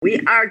We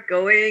are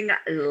going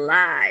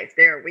live.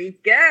 There we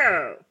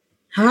go.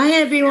 Hi,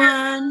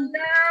 everyone.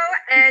 Hello,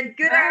 and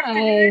good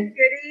afternoon,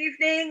 good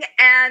evening.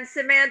 And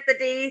Samantha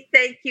D,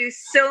 thank you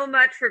so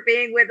much for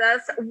being with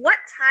us. What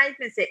time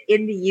is it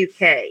in the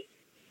UK?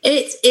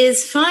 It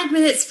is 5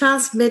 minutes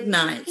past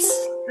midnight. That's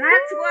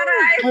what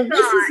I thought.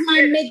 This is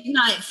my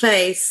midnight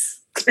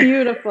face.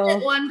 Beautiful.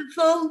 Isn't it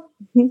wonderful?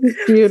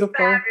 Beautiful.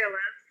 Fabulous.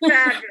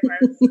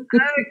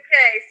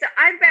 Okay, so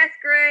I'm Beth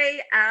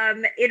Gray,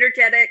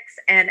 energetics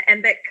and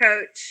MBIT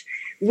coach.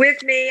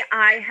 With me,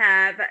 I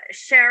have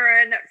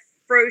Sharon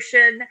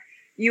Froshen.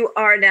 You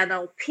are an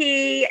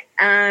NLP.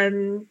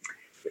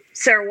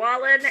 Sarah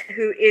Wallen,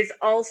 who is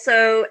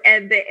also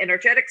MBIT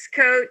energetics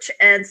coach,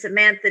 and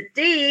Samantha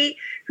D,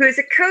 who is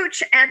a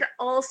coach and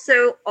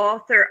also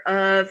author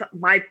of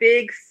My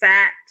Big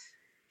Fat.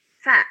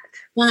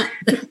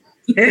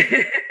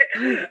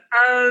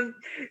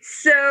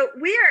 So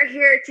we are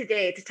here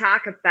today to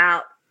talk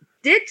about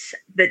ditch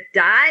the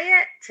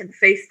diet and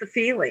face the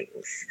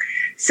feelings.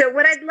 So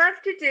what I'd love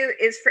to do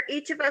is for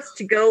each of us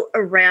to go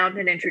around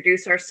and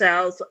introduce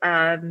ourselves,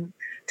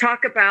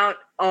 talk about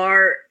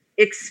our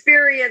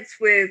experience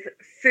with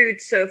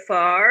food so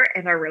far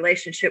and our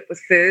relationship with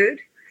food.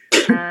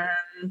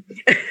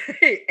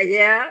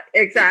 Yeah,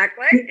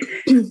 exactly.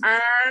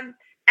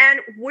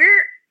 And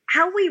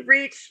how we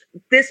reached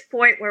this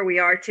point where we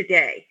are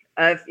today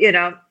of,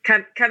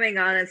 coming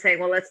on and saying,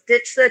 well, let's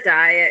ditch the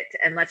diet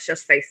and let's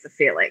just face the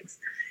feelings.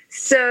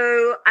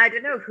 So I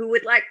don't know, who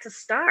would like to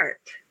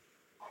start?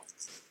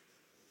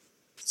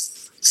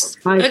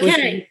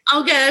 Okay,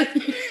 I'll go.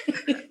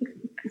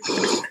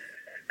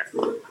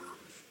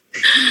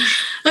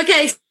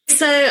 Okay,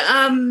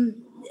 so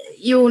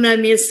you all know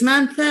me as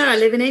Samantha. I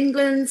live in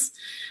England.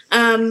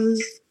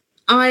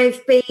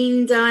 I've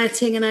been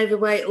dieting and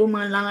overweight all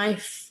my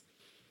life.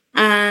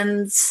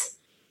 And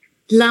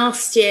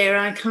last year,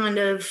 I kind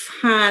of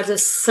had a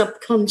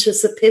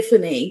subconscious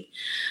epiphany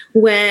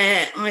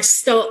where I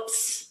stopped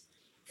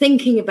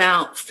thinking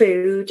about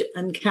food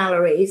and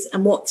calories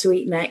and what to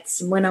eat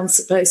next and when I'm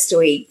supposed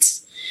to eat,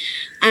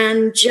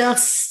 and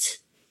just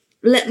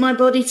let my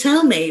body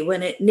tell me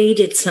when it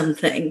needed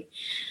something.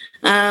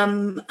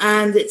 And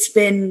it's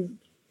been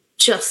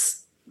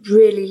just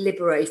really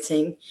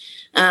liberating.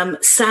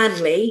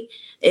 Sadly,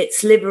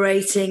 it's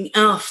liberating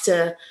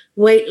after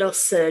weight loss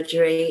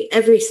surgery,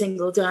 every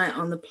single diet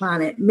on the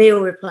planet,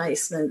 meal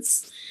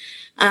replacements.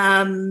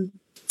 But,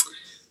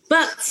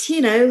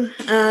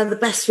 the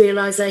best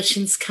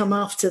realizations come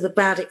after the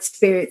bad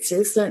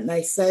experiences, don't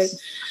they? So,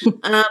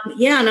 and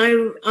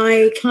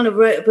I kind of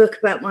wrote a book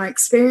about my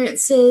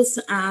experiences,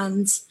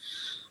 and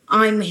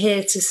I'm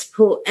here to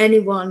support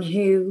anyone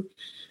who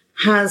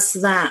has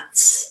that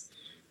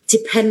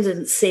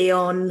dependency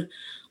on,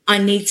 I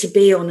need to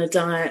be on a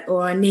diet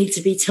or I need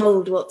to be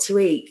told what to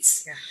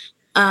eat. Yeah.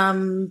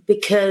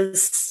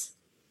 Because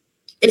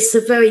it's a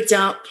very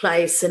dark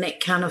place and it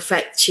can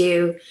affect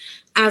you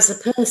as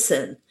a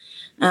person.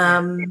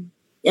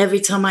 Every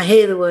time I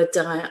hear the word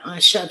diet, I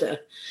shudder,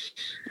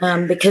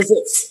 because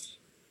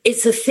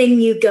it's a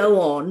thing you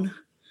go on,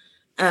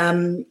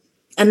 and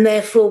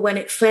therefore when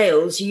it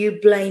fails, you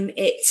blame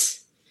it.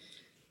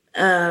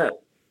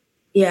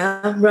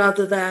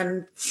 Rather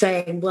than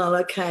saying, well,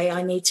 okay,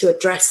 I need to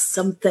address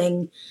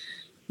something,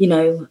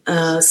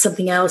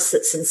 something else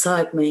that's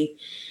inside me.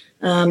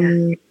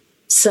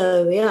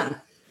 So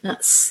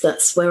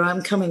that's where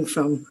I'm coming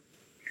from.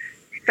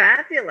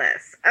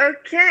 Fabulous.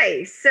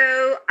 Okay,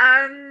 so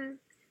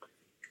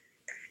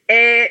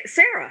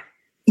Sarah.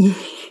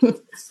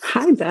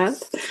 Hi,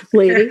 Beth,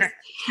 ladies.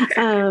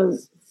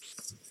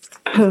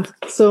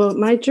 So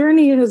my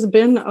journey has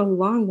been a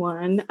long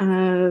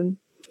one.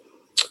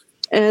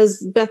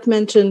 As Beth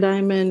mentioned,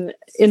 I'm an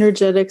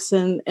energetics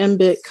and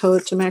MBIT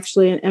coach. I'm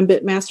actually an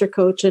MBIT master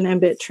coach and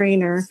MBIT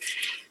trainer,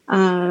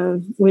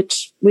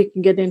 which we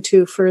can get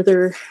into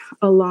further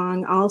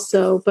along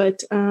also.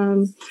 But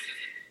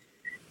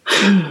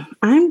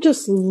I'm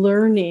just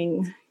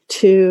learning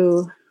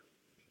to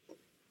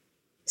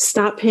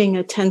stop paying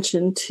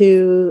attention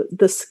to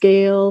the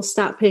scale,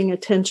 stop paying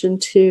attention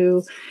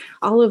to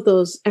all of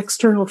those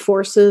external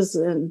forces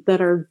that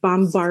are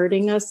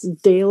bombarding us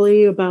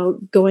daily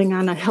about going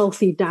on a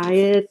healthy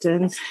diet.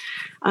 And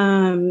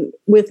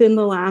within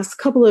the last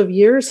couple of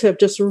years have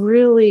just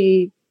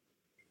really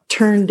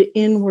turned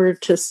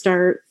inward to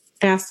start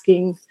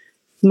asking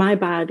my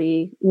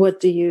body, what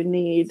do you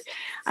need?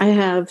 I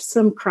have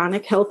some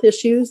chronic health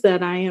issues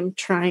that I am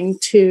trying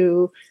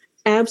to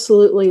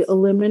absolutely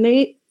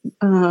eliminate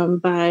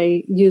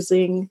by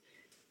using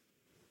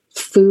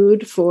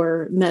food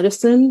for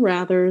medicine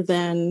rather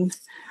than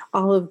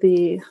all of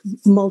the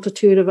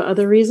multitude of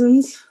other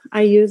reasons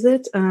I use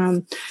it.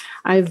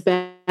 I've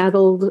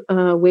battled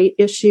a weight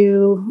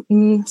issue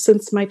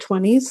since my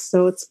 20s,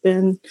 so it's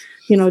been,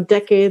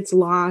 decades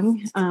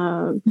long.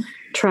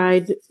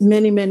 Tried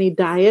many, many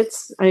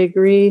diets. I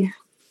agree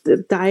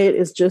that diet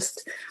is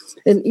just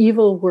an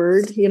evil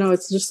word.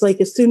 It's just like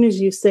as soon as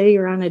you say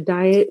you're on a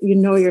diet,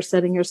 you're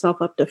setting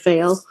yourself up to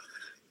fail.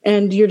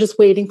 and you're just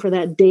waiting for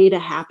that day to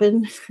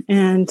happen.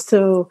 And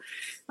so,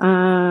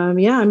 I'm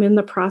in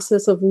the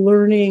process of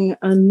learning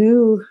a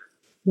new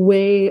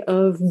way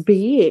of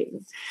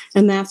being.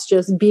 And that's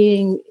just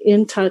being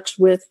in touch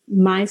with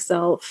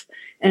myself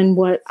and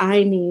what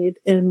I need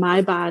in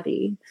my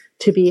body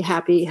to be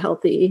happy,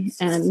 healthy,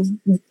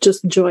 and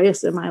just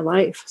joyous in my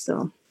life.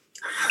 So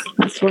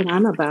that's what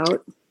I'm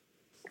about.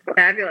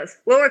 Fabulous.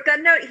 Well, we've got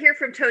a note here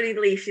from Tony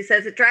Lee. She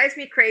says, it drives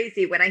me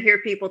crazy when I hear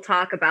people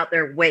talk about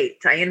their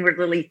weight. I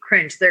inwardly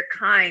cringe. They're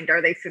kind.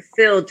 Are they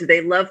fulfilled? Do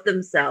they love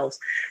themselves?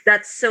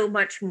 That's so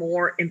much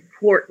more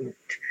important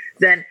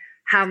than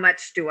how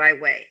much do I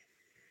weigh?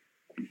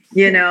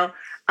 And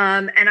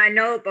I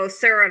know both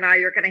Sarah and I,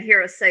 you're going to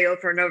hear us say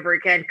over and over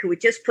again, could we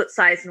just put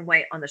size and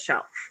weight on the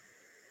shelf?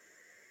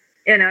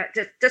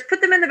 Just put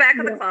them in the back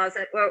of the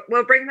closet.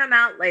 We'll bring them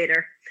out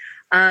later.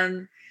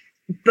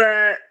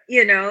 But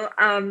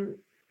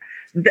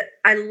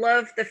I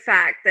love the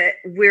fact that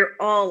we're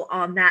all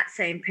on that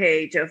same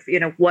page of,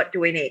 what do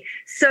we need?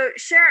 So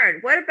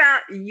Sharon, what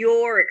about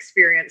your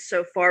experience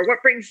so far?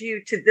 What brings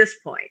you to this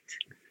point?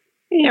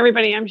 Hey,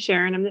 everybody. I'm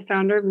Sharon. I'm the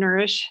founder of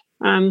Nourish.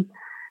 I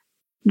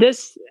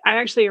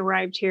actually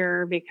arrived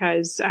here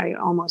because I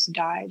almost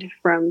died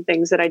from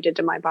things that I did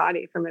to my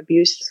body, from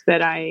abuse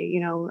that I,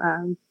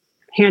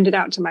 handed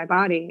out to my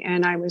body.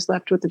 And I was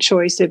left with the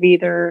choice of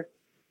either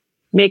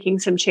making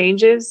some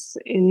changes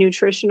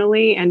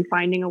nutritionally and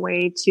finding a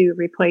way to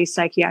replace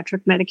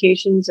psychiatric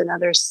medications and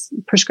other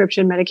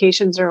prescription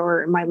medications,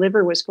 or my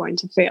liver was going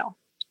to fail.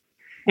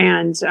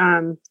 And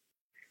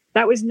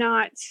that was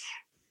not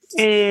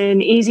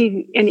an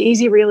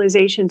easy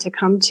realization to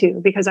come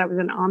to, because I was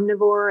an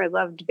omnivore. I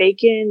loved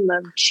bacon,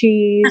 loved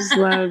cheese,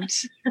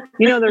 loved,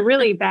 the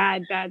really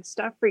bad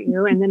stuff for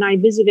you. And then I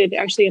visited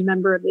actually a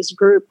member of this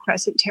group,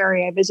 Crescent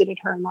Terry. I visited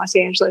her in Los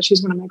Angeles.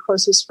 She's one of my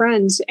closest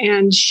friends,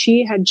 and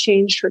she had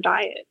changed her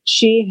diet.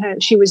 She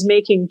was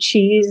making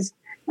cheese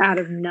out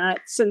of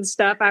nuts and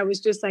stuff. I was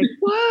just like,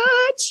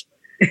 what?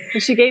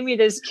 And she gave me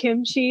this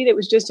kimchi that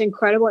was just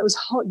incredible. It was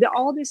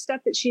all this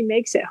stuff that she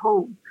makes at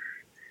home.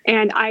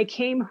 And I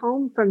came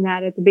home from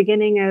that at the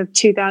beginning of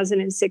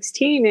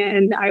 2016.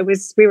 And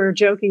we were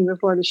joking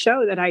before the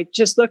show that I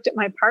just looked at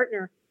my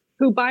partner,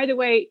 who, by the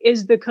way,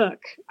 is the cook.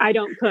 I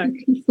don't cook.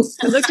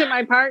 I looked at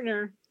my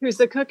partner, who's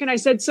the cook, and I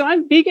said, so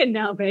I'm vegan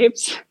now,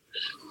 babes.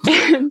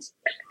 And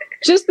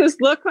just this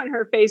look on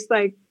her face,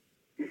 like,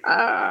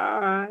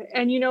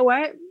 and you know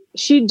what?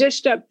 She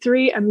dished up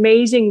 3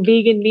 amazing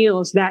vegan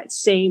meals that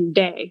same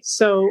day.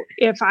 So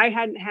if I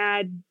hadn't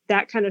had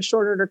that kind of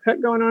short order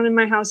cook going on in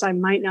my house, I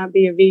might not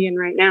be a vegan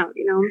right now,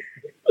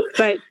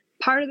 But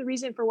part of the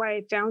reason for why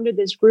I founded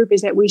this group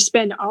is that we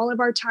spend all of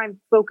our time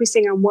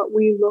focusing on what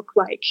we look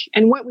like.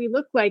 And what we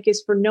look like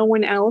is for no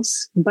one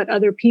else but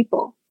other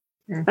people.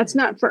 Mm-hmm. That's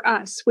not for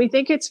us. We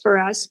think it's for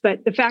us,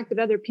 but the fact that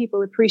other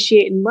people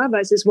appreciate and love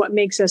us is what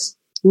makes us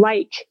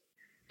like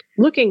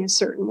looking a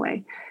certain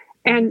way.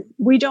 And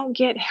we don't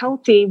get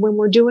healthy when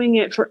we're doing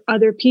it for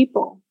other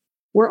people.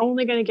 We're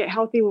only going to get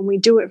healthy when we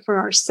do it for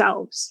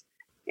ourselves.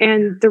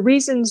 And the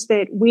reasons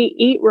that we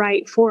eat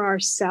right for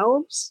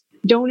ourselves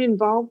don't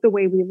involve the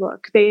way we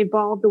look. They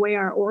involve the way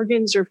our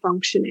organs are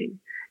functioning.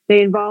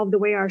 They involve the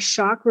way our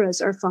chakras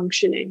are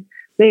functioning.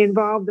 They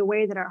involve the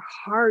way that our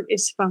heart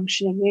is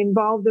functioning. They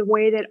involve the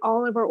way that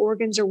all of our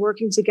organs are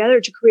working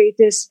together to create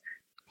this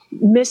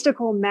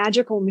mystical,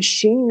 magical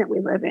machine that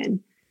we live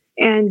in.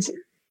 And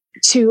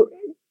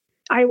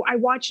I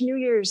watch New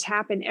Year's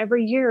happen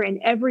every year, and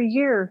every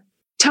year,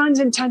 tons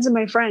and tons of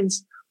my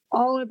friends,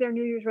 all of their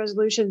New Year's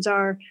resolutions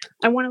are,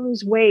 I want to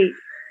lose weight.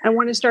 I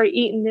want to start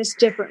eating this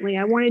differently.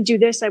 I want to do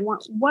this.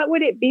 What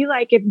would it be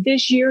like if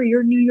this year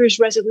your New Year's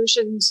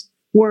resolutions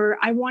were,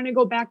 I want to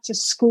go back to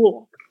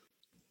school.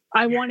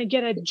 I want to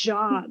get a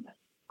job.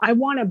 I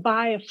want to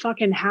buy a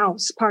fucking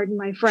house. Pardon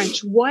my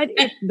French. What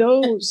if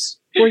those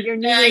were your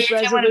New Year's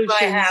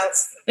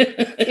resolutions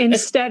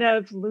instead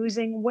of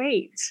losing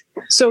weight?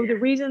 So the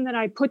reason that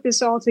I put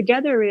this all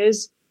together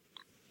is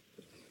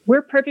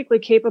we're perfectly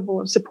capable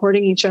of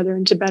supporting each other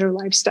into better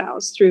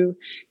lifestyles through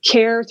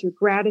care, through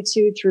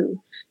gratitude,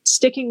 through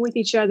sticking with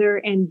each other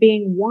and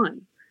being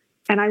one.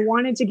 And I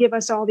wanted to give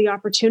us all the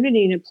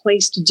opportunity and a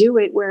place to do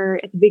it where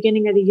at the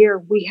beginning of the year,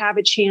 we have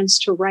a chance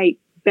to write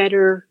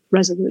better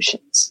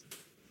resolutions.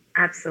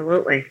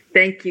 Absolutely.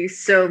 Thank you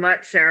so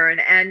much, Sharon.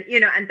 And,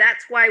 and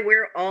that's why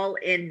we're all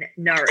in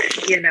Nourish,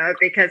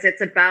 because it's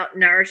about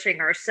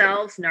nourishing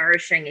ourselves,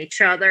 nourishing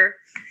each other,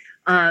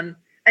 and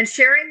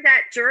sharing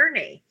that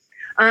journey.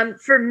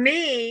 For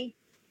me,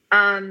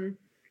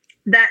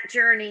 that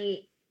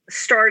journey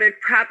started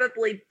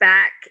probably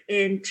back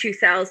in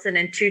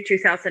 2002,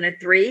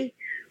 2003,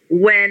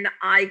 when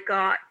I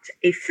got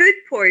a food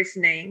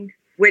poisoning,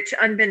 which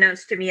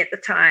unbeknownst to me at the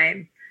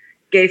time,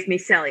 gave me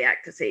celiac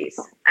disease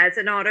as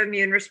an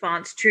autoimmune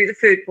response to the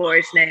food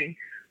poisoning.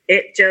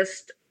 It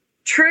just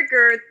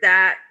triggered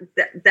that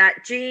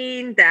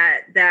gene,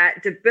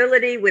 that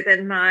debility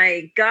within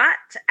my gut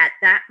at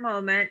that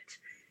moment.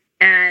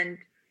 And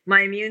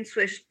my immune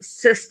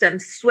system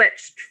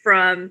switched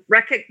from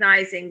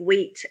recognizing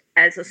wheat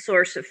as a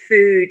source of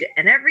food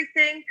and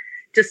everything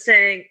to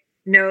saying,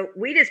 no,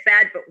 wheat is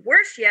bad, but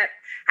worse yet,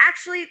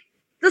 actually,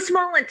 the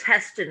small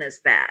intestine is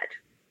bad.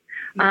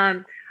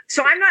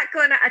 So I'm not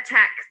going to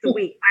attack the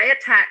wheat. I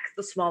attack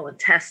the small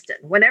intestine.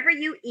 Whenever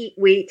you eat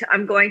wheat,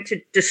 I'm going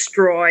to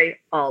destroy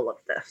all of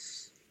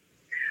this.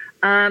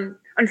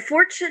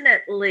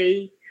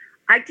 Unfortunately,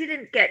 I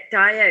didn't get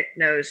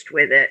diagnosed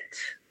with it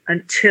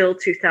until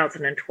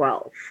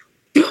 2012.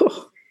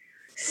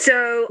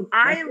 So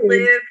I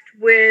lived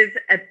with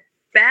a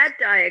bad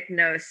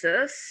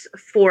diagnosis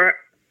for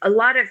a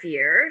lot of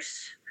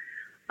years,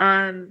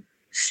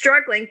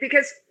 struggling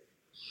because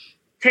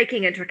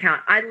taking into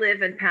account, I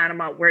live in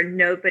Panama where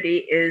nobody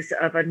is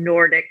of a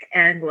Nordic,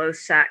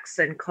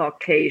 Anglo-Saxon,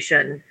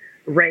 Caucasian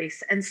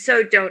race, and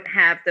so don't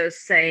have those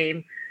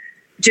same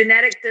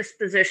genetic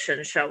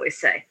dispositions, shall we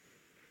say.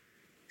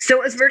 So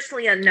it was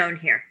virtually unknown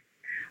here.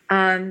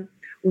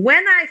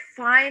 When I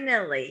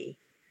finally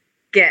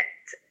get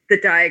the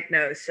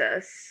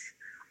diagnosis,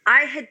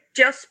 I had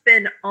just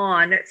been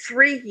on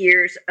 3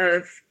 years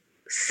of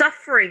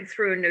suffering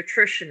through a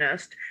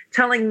nutritionist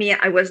telling me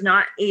I was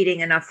not eating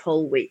enough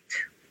whole wheat.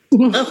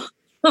 No.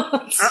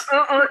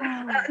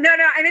 I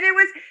mean,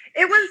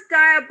 it was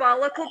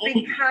diabolical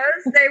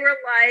because they were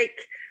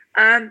like,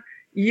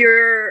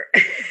 you're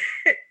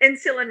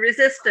insulin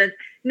resistant.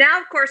 Now,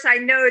 of course, I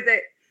know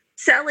that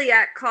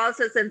celiac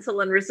causes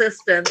insulin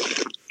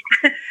resistance.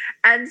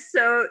 And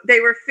so they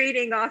were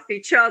feeding off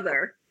each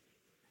other.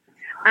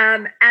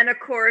 And of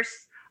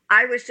course,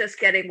 I was just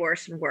getting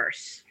worse and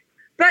worse.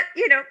 But,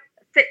 you know,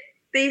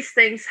 these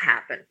things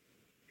happen.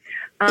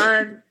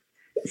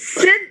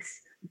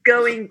 Since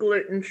going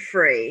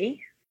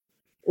gluten-free,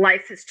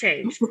 life has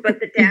changed. But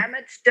the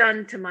damage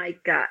done to my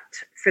gut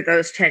for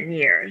those 10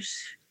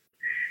 years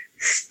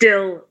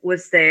still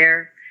was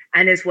there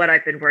and is what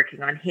I've been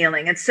working on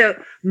healing. And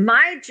so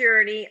my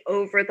journey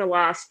over the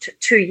last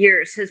 2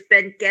 years has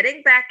been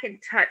getting back in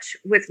touch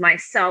with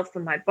myself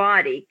and my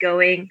body,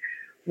 going,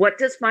 what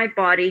does my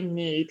body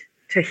need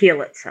to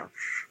heal itself?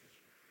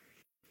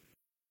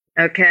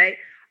 Okay.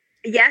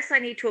 Yes, I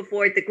need to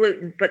avoid the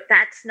gluten, but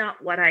that's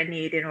not what I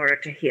need in order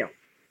to heal.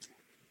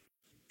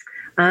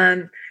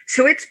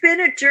 So it's been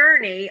a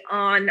journey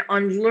on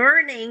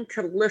learning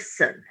to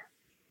listen.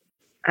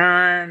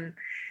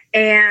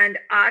 And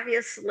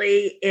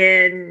obviously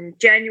in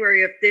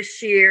January of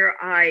this year,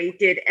 I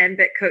did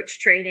MBIT coach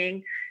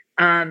training,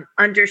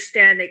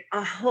 understanding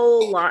a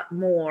whole lot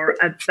more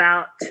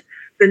about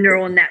the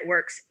neural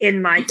networks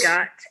in my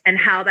gut and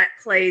how that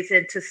plays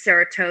into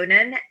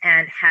serotonin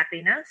and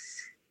happiness,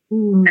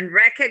 and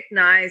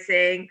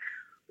recognizing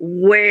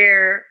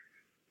where,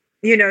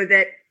 you know,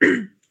 that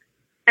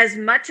as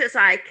much as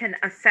I can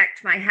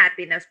affect my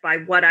happiness by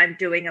what I'm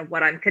doing and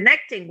what I'm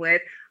connecting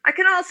with, I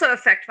can also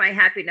affect my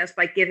happiness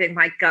by giving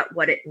my gut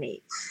what it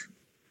needs,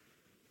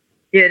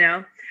 you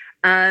know?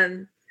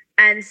 And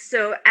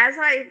so as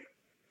I've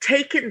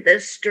taken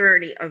this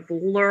journey of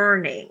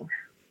learning,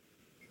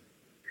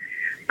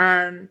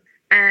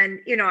 and,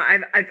 you know,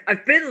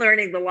 I've been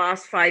learning the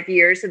last 5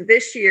 years, and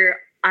this year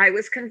I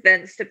was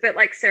convinced, a bit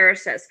like Sarah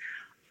says,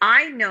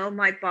 I know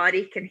my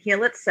body can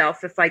heal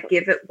itself if I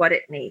give it what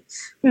it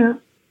needs. Yeah.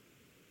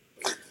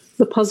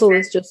 The puzzle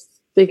is just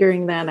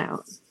figuring that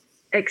out.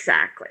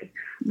 Exactly.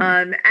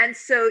 And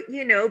so,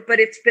 you know,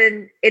 but it's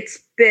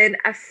been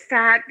a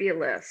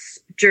fabulous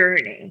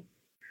journey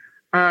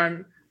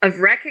of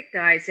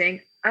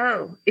recognizing,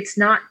 I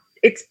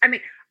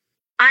mean,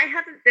 I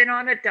haven't been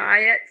on a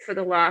diet for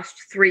the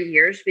last 3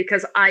 years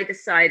because I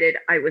decided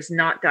I was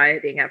not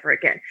dieting ever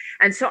again.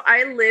 And so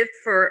I lived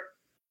for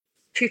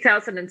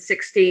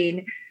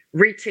 2016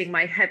 reaching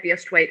my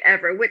heaviest weight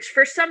ever, which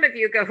for some of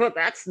you go, well,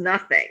 that's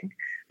nothing.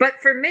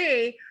 But for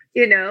me,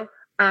 you know,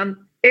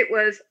 it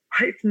was,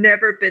 I've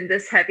never been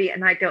this heavy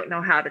and I don't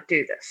know how to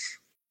do this.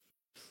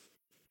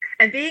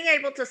 And being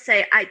able to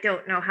say, I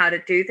don't know how to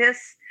do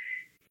this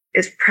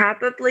is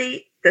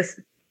probably the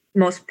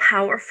most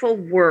powerful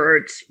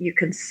words you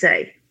can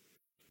say.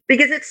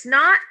 Because it's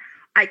not,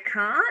 I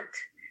can't,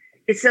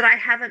 it's that I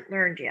haven't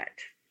learned yet.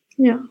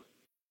 Yeah.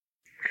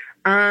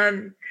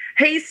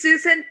 Hey,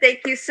 Susan,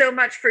 thank you so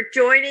much for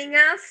joining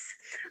us,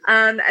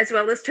 as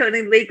well as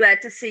Tony Lee.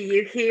 Glad to see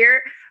you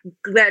here.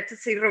 Glad to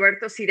see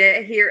Roberto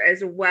Cire here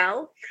as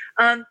well.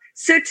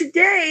 So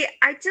today,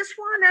 I just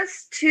want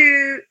us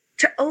to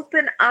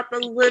open up a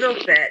little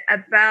bit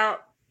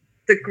about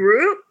the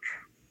group,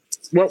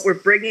 what we're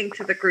bringing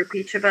to the group,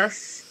 each of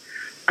us,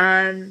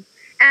 and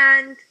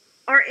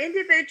our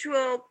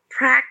individual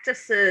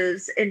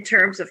practices in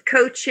terms of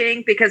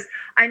coaching, because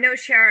I know,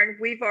 Sharon,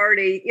 we've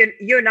already,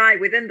 you and I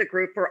within the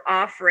group are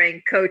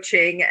offering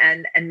coaching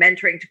and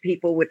mentoring to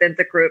people within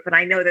the group. And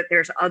I know that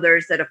there's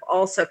others that have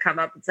also come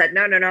up and said,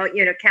 no,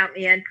 you know, count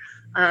me in.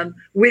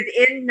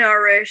 Within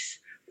Nourish,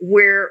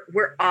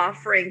 we're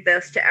offering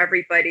this to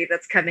everybody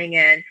that's coming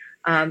in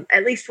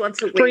at least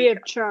once a week. Free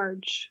of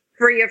charge.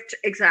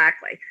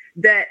 Exactly.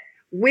 That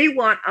we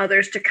want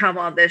others to come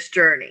on this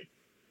journey.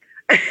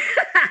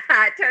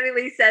 Tony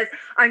Lee says,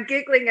 I'm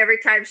giggling every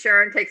time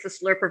Sharon takes a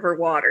slurp of her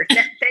water.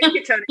 Thank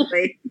you, Tony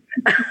Lee.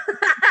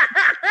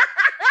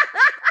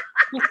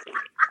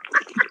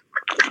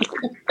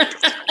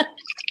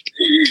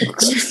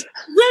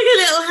 Like a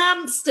little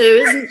hamster,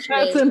 isn't she?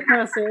 That's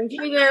impressive.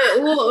 You know,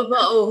 a water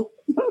bottle.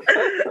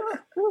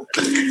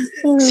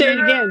 Say it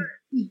again.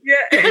 Yeah.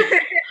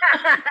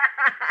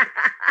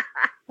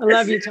 I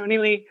love you, Tony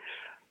Lee.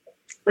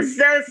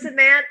 So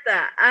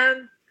Samantha,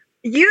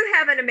 you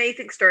have an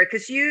amazing story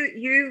because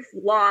you've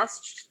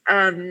lost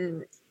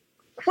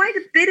quite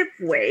a bit of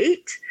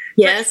weight.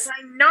 Yes. But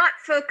by not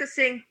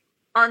focusing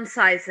on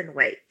size and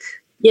weight.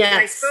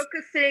 Yes. By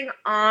focusing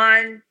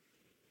on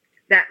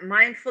that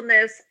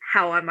mindfulness,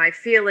 how am I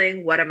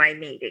feeling? What am I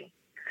needing?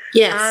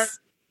 Yes.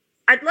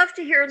 I'd love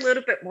to hear a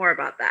little bit more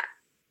about that.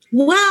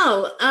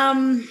 Well,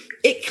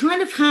 it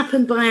kind of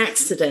happened by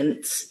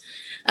accident.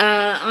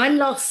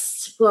 I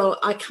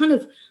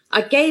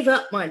gave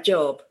up my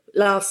job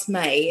last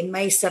May, in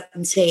May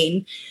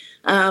 17,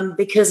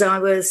 because I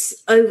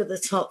was over the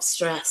top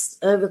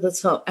stressed, over the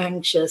top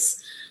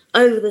anxious,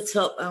 over the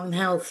top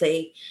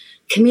unhealthy,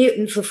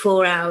 commuting for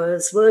 4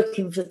 hours,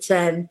 working for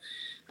 10.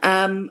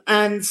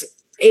 And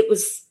it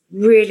was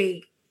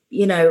really,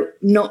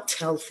 not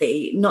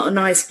healthy, not a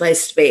nice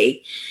place to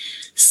be.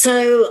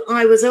 So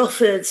I was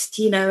offered,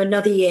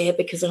 another year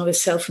because I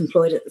was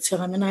self-employed at the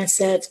time. And I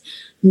said,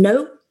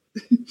 no,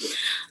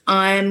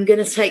 I'm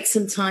going to take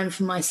some time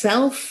for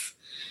myself.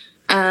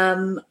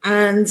 And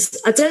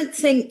I don't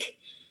think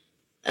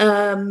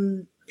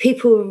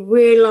people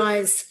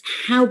realize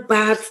how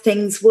bad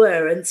things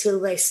were until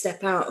they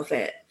step out of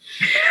it.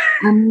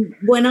 And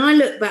when I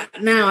look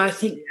back now, I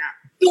think,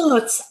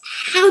 God,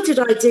 how did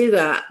I do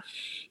that?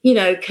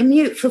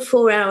 Commute for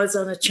 4 hours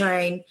on a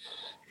train,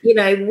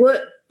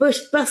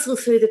 bustle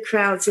through the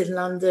crowds in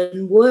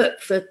London,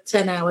 work for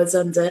 10 hours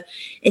under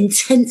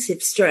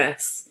intensive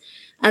stress,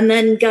 and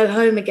then go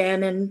home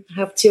again and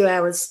have 2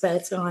 hours spare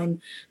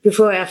time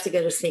before I have to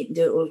go to sleep and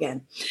do it all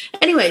again.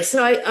 Anyway,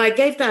 so I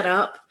gave that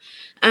up,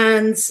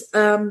 and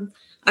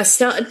I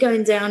started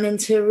going down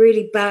into a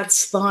really bad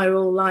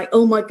spiral, like,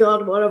 oh my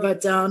God, what have I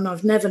done?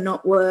 I've never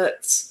not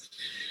worked.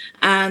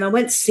 And I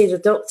went to see the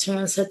doctor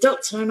and I said,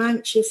 Doctor, I'm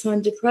anxious,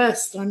 I'm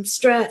depressed, I'm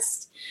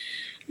stressed.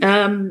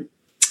 And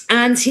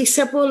he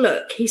said, well,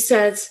 look, he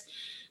said,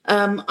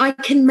 I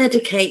can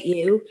medicate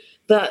you,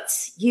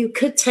 but you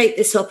could take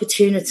this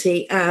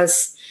opportunity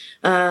as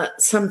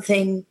some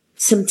time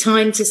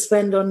to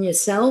spend on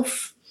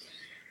yourself.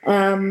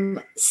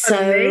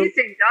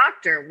 Amazing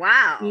doctor.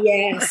 Wow.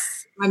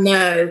 Yes, I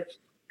know.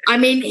 I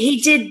mean, he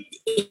did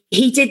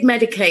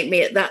medicate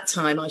me at that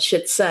time, I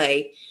should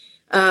say.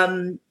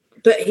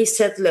 But he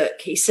said, look,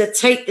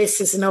 take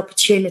this as an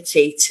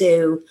opportunity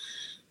to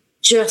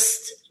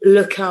just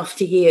look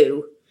after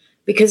you,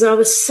 because I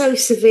was so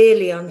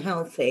severely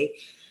unhealthy.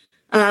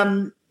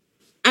 And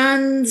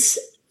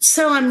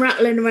so I'm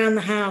rattling around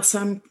the house.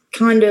 I'm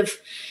kind of,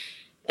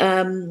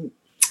 the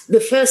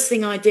first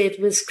thing I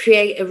did was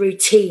create a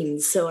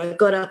routine. So I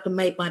got up and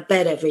made my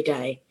bed every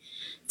day.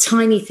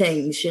 Tiny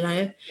things,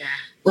 Yeah.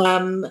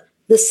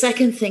 The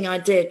second thing I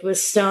did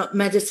was start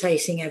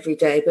meditating every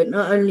day. But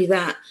not only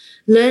that,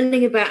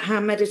 learning about how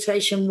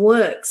meditation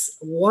works,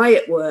 why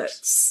it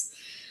works,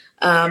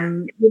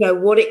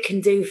 what it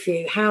can do for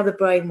you, how the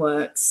brain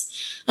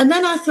works. And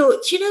then I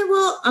thought, you know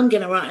what? I'm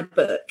going to write a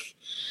book.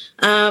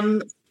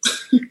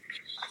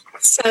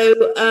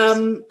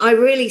 So I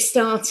really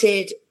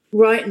started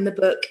writing the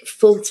book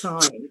full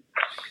time.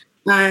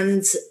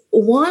 And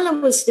while I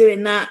was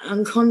doing that,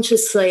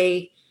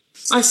 unconsciously,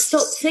 I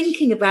stopped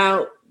thinking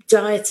about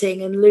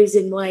dieting and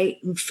losing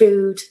weight and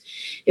food.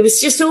 It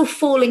was just all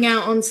falling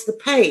out onto the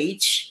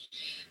page,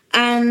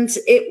 and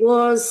it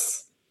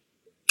was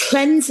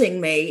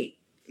cleansing me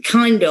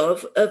kind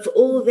of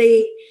all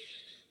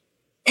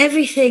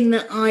everything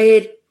that I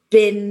had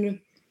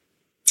been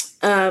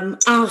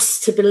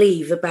asked to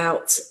believe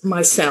about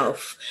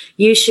myself.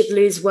 You should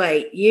lose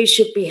weight, you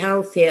should be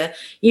healthier,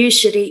 you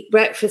should eat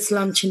breakfast,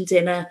 lunch and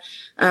dinner,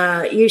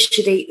 you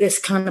should eat this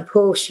kind of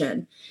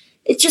portion.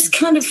 It just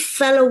kind of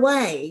fell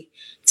away,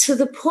 to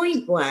the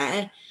point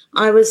where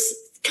I was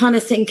kind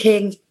of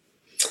thinking,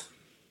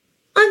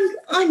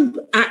 I'm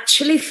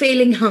actually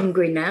feeling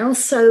hungry now,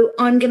 so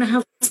I'm going to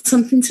have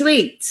something to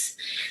eat.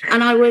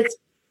 And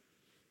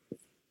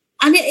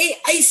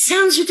it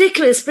sounds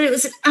ridiculous, but it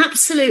was an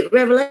absolute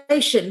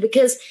revelation,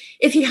 because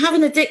if you have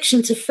an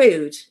addiction to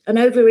food and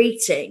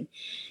overeating,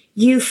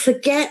 you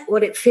forget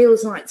what it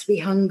feels like to be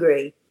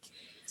hungry.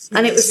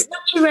 And it was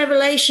such a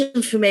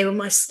revelation for me when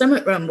my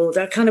stomach rumbled.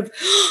 I kind of,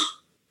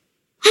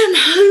 I'm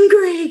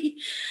hungry.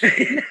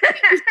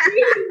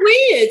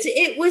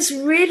 It was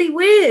really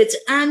weird.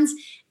 And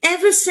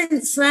ever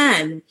since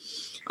then,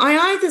 I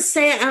either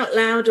say it out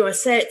loud or I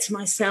say it to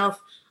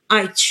myself.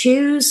 I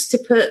choose to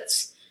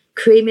put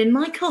cream in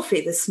my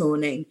coffee this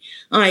morning.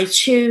 I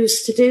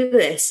choose to do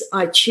this.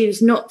 I choose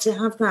not to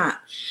have that.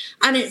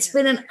 And it's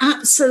been an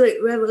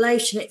absolute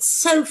revelation. It's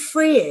so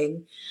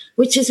freeing,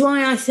 which is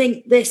why I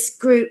think this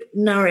group,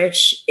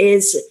 Nourish,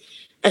 is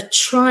a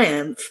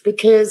triumph,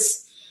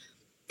 because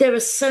there are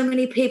so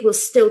many people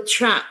still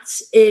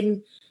trapped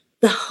in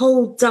the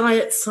whole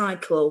diet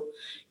cycle.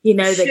 You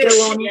know, they go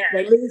on,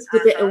 they lose a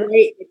bit of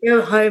weight, they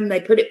go home,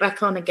 they put it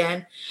back on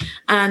again.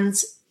 And,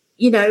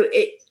 you know,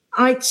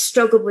 I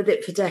struggled with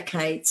it for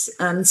decades.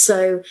 And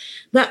so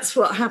that's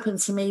what happened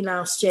to me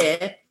last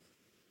year.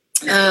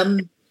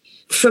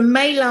 From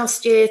May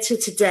last year to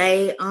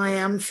today, I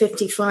am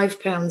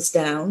 55 pounds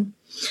down,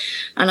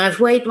 and I've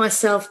weighed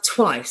myself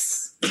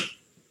twice.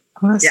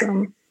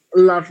 Awesome.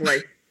 Yeah.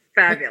 Lovely.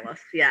 Fabulous.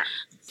 Yeah.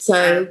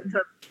 So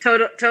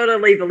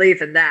totally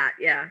believe in that.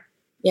 Yeah.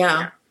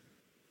 Yeah.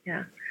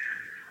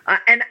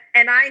 And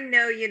I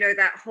know, you know,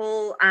 that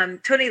whole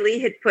Tony Lee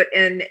had put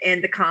in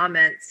the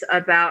comments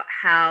about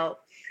how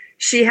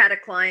she had a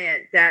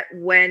client that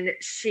when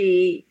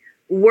she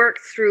worked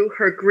through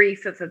her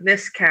grief of a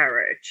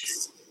miscarriage,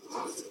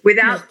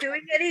 without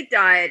doing any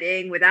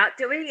dieting, without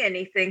doing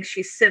anything,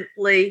 she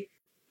simply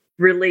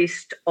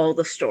released all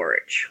the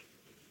storage.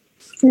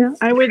 Yeah,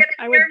 I would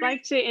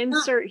like to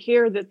insert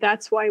here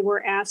that's why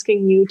we're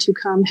asking you to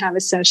come have a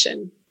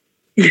session.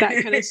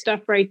 That kind of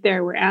stuff right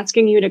there. We're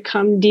asking you to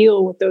come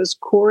deal with those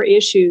core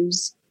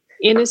issues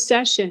in a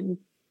session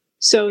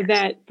so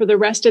that for the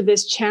rest of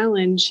this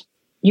challenge,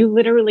 you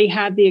literally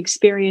have the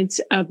experience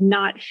of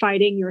not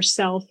fighting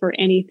yourself or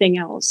anything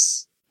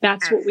else.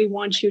 That's what we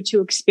want you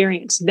to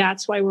experience.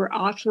 That's why we're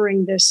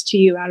offering this to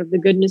you out of the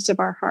goodness of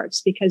our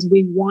hearts, because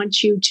we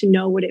want you to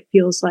know what it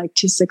feels like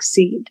to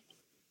succeed.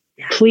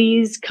 Yeah.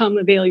 Please come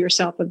avail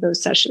yourself of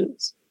those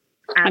sessions.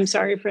 Absolutely. I'm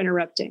sorry for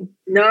interrupting.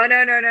 No.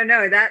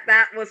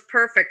 That was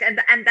perfect. And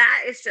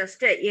that is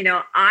just it. You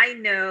know, I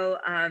know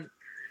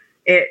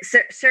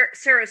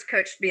Sarah's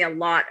coached me a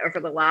lot over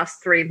the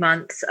last 3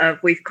 months.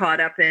 We've caught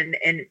up in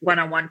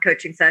one-on-one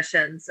coaching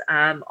sessions,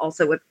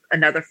 also with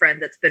another friend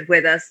that's been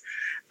with us.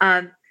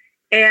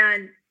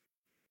 And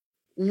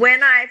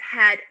when I've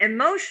had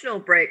emotional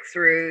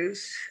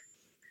breakthroughs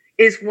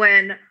is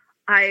when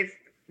I've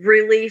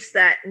released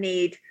that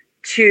need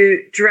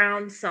to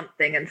drown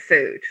something in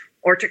food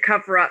or to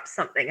cover up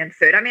something in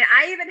food. I mean,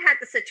 I even had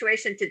the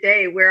situation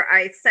today where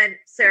I sent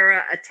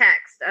Sarah a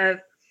text of,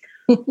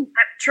 I'm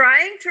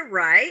trying to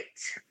write.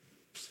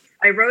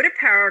 I wrote a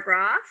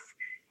paragraph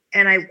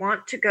and I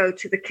want to go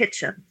to the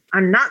kitchen.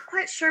 I'm not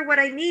quite sure what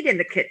I need in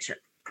the kitchen.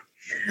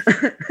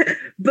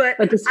 But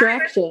a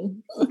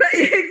distraction.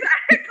 Exactly,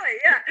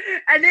 yeah.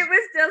 And it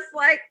was just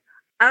like,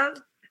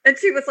 and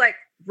she was like,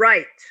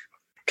 right,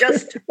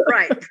 just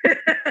right.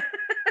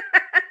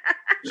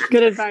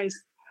 Good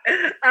advice.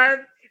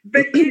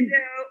 But you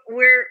know,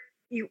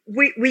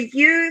 we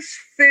use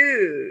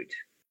food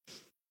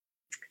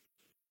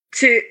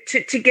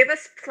to give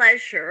us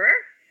pleasure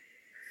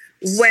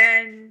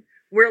when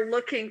we're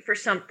looking for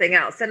something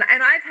else. And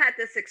I've had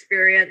this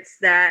experience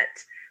that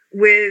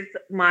with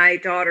my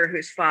daughter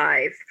who's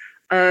 5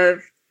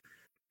 of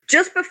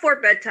just before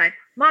bedtime,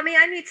 Mommy,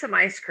 I need some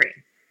ice cream.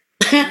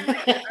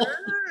 I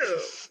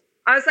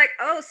was like,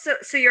 oh,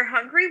 so you're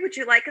hungry? Would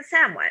you like a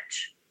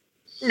sandwich?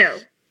 No.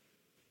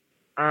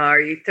 Are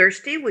you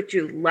thirsty? Would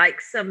you like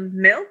some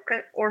milk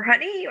or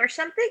honey or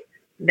something?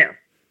 No.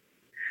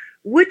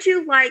 Would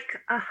you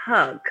like a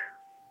hug?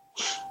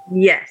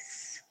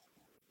 Yes.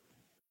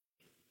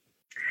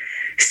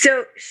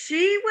 So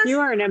she was. You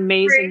are an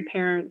amazing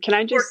parent. Can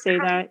I just say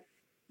that?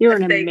 You're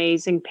an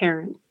amazing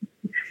parent.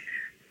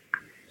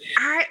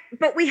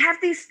 But we have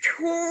these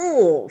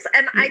tools,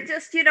 and I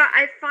just, you know,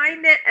 I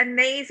find it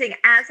amazing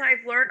as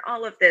I've learned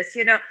all of this.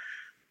 You know,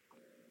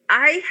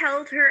 I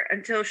held her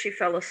until she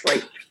fell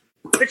asleep,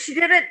 but she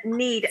didn't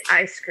need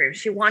ice cream.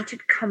 She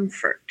wanted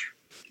comfort.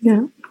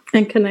 Yeah.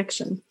 And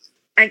connection.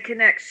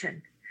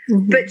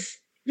 Mm-hmm. But,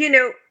 you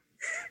know,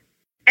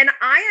 and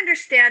I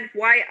understand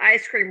why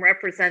ice cream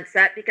represents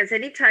that, because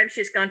anytime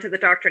she's gone to the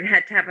doctor and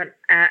had to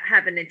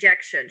have an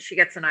injection, she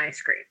gets an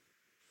ice cream.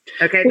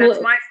 Okay,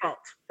 that's my fault.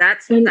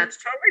 That's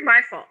totally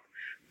my fault.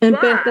 And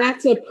Beth,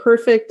 that's a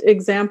perfect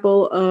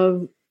example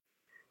of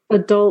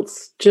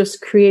adults just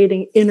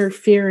creating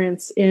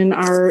interference in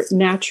our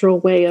natural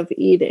way of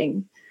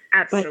eating.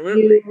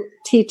 Absolutely. By you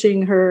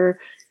teaching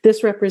her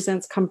this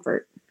represents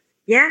comfort.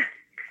 Yeah,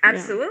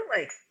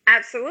 absolutely. Yeah.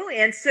 Absolutely.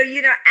 And so,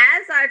 you know,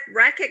 as I've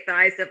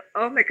recognized of,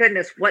 oh my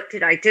goodness, what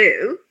did I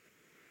do?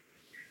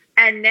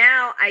 And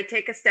now I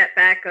take a step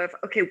back of,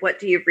 okay, what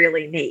do you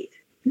really need?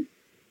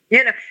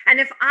 You know, and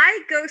if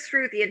I go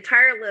through the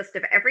entire list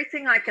of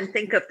everything I can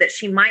think of that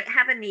she might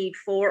have a need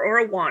for or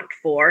a want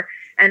for,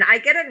 and I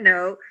get a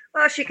no,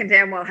 well, she can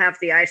damn well have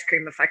the ice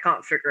cream if I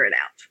can't figure it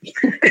out.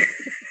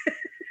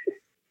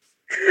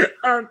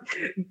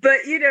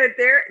 But, you know,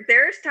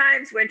 there's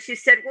times when she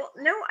said, well,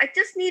 no, I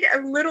just need a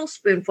little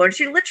spoonful. And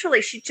she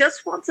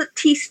just wants a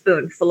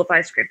teaspoonful of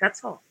ice cream.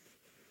 That's all.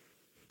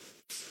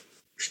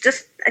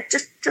 I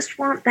just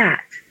want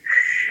that.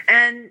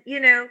 And, you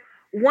know,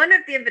 one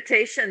of the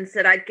invitations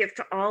that I'd give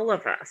to all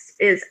of us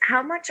is,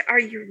 how much are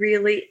you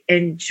really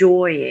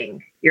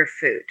enjoying your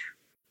food?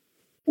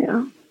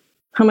 Yeah.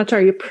 How much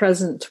are you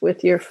present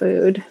with your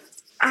food?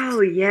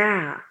 Oh,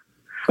 yeah.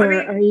 Or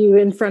are you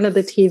in front of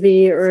the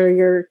TV or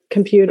your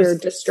computer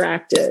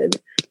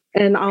distracted?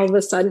 And all of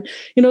a sudden,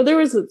 there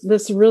was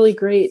this really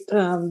great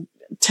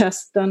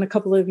test done a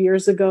couple of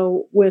years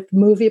ago with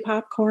movie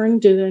popcorn.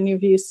 Did any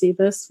of you see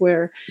this?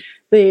 Where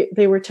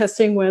they were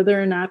testing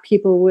whether or not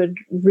people would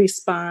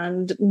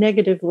respond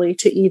negatively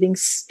to eating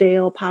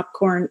stale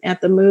popcorn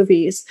at the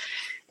movies.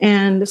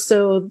 And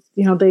so,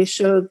 they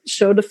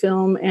showed a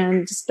film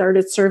and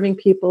started serving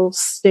people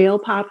stale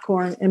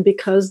popcorn. And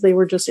because they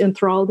were just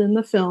enthralled in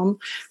the film,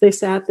 they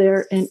sat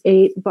there and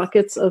ate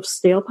buckets of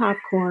stale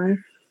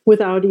popcorn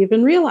without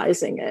even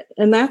realizing it.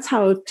 And that's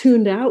how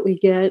tuned out we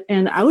get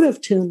and out of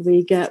tune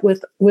we get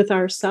with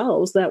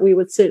ourselves, that we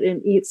would sit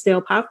and eat stale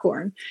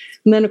popcorn.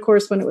 And then, of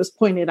course, when it was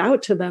pointed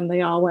out to them,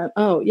 they all went,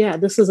 oh, yeah,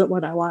 this isn't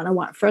what I want. I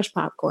want fresh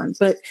popcorn.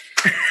 But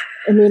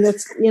I mean,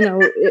 it's,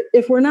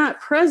 if we're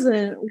not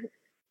present,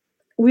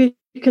 we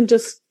can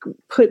just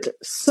put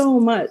so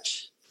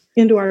much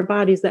into our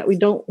bodies that we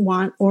don't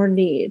want or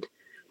need.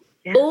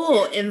 Yeah.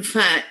 Or, in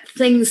fact,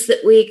 things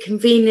that we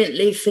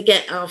conveniently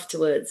forget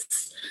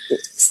afterwards.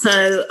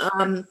 So,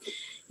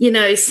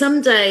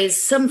 some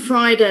days, some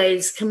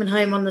Fridays coming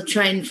home on the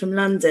train from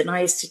London,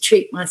 I used to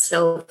treat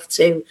myself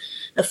to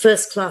a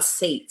first-class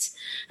seat.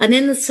 And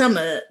in the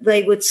summer,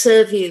 they would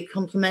serve you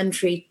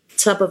complimentary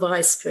tub of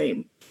ice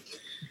cream.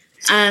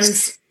 And,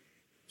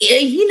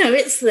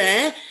 it's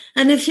there.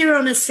 And if you're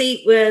on a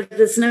seat where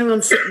there's no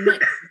one sitting next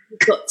to you, you've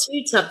got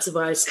 2 tubs of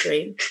ice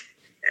cream.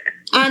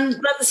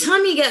 And by the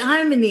time you get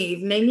home in the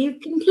evening,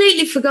 you've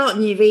completely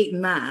forgotten you've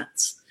eaten that.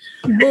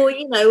 Or,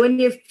 when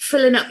you're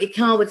filling up your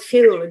car with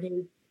fuel and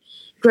you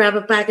grab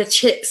a bag of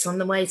chips on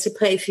the way to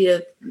pay for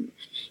your,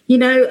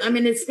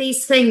 it's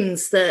these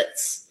things that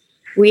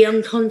we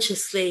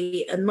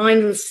unconsciously and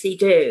mindlessly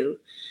do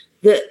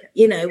that,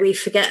 we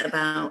forget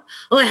about.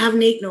 Oh, I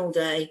haven't eaten all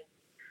day.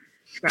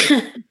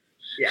 Right.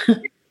 Yeah.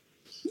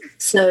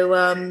 So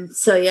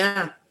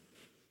yeah.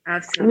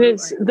 Absolutely. And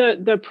it's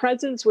the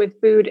presence with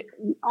food.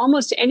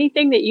 Almost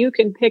anything that you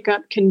can pick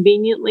up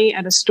conveniently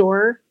at a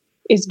store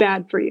is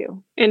bad for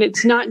you. And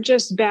it's not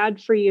just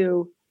bad for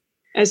you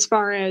as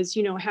far as,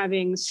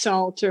 having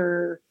salt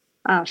or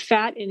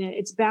fat in it.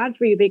 It's bad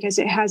for you because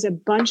it has a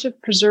bunch of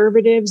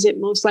preservatives. It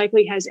most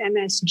likely has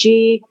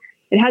MSG.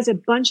 It has a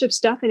bunch of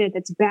stuff in it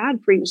that's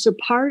bad for you. So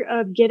part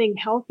of getting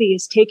healthy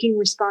is taking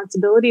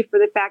responsibility for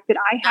the fact that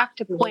I have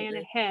to plan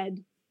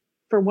ahead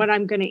for what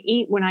I'm going to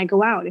eat when I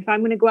go out. If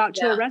I'm going to go out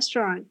to a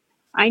restaurant,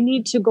 I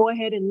need to go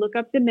ahead and look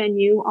up the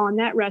menu on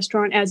that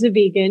restaurant as a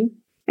vegan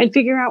and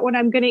figure out what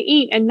I'm going to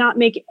eat and not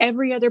make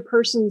every other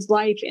person's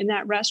life in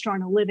that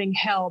restaurant a living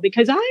hell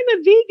because I'm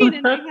a vegan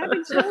and I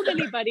haven't told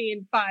anybody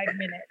in 5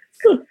 minutes.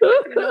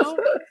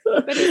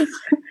 But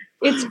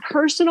it's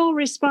personal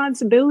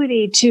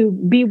responsibility to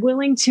be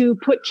willing to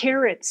put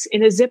carrots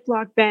in a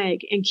Ziploc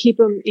bag and keep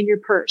them in your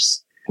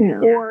purse. Yeah.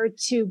 Or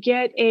to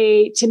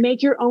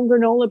make your own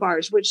granola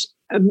bars, which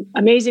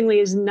amazingly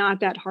is not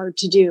that hard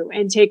to do,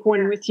 and take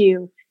one with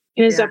you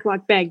in a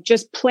Ziploc bag.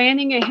 Just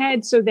planning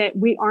ahead so that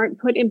we aren't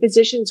put in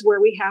positions where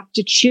we have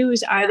to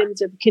choose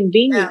items of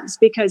convenience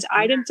because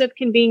items of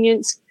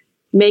convenience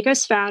make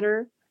us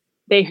fatter.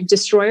 They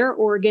destroy our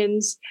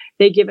organs.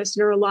 They give us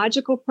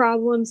neurological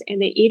problems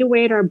and they eat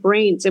away at our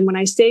brains. And when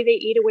I say they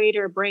eat away at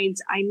our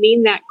brains, I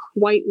mean that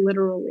quite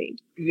literally.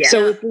 Yeah.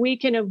 So if we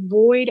can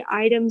avoid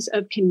items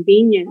of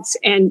convenience,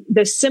 and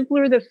the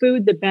simpler the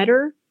food, the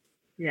better,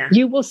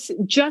 you will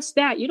just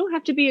that. You don't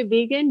have to be a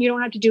vegan. You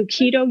don't have to do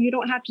keto. You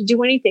don't have to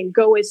do anything.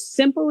 Go as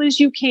simple as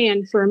you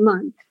can for a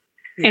month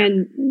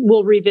and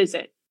we'll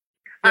revisit.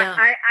 Yeah.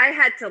 I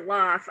had to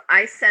laugh.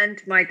 I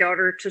sent my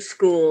daughter to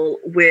school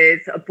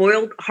with a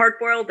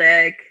hard-boiled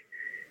egg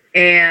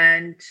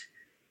and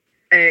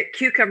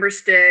cucumber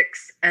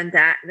sticks and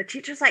that. And the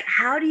teacher's like,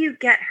 how do you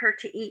get her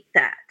to eat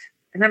that?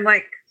 And I'm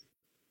like,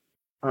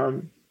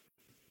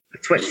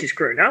 it's what she's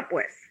grown up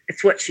with.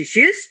 It's what she's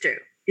used to,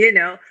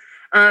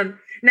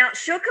 Now,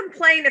 she'll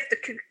complain if the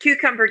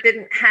cucumber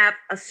didn't have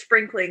a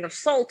sprinkling of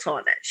salt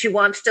on it. She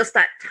wants just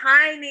that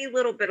tiny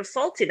little bit of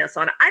saltiness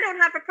on it. I don't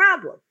have a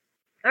problem.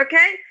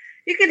 Okay,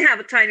 you can have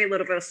a tiny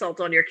little bit of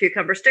salt on your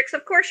cucumber sticks.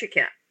 Of course you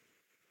can.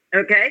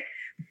 Okay,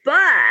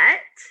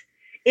 but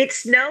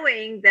it's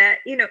knowing that,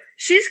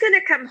 she's going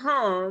to come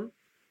home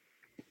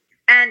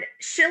and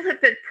she'll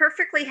have been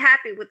perfectly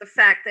happy with the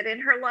fact that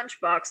in her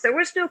lunchbox, there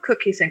was no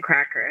cookies and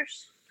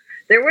crackers.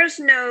 There was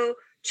no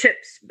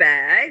chips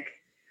bag.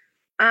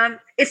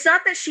 It's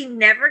not that she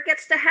never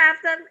gets to have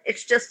them.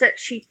 It's just that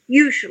she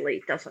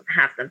usually doesn't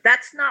have them.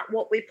 That's not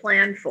what we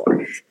plan for.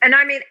 And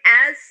I mean,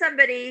 as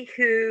somebody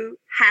who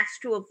has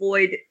to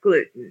avoid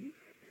gluten,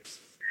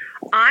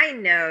 I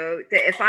know that if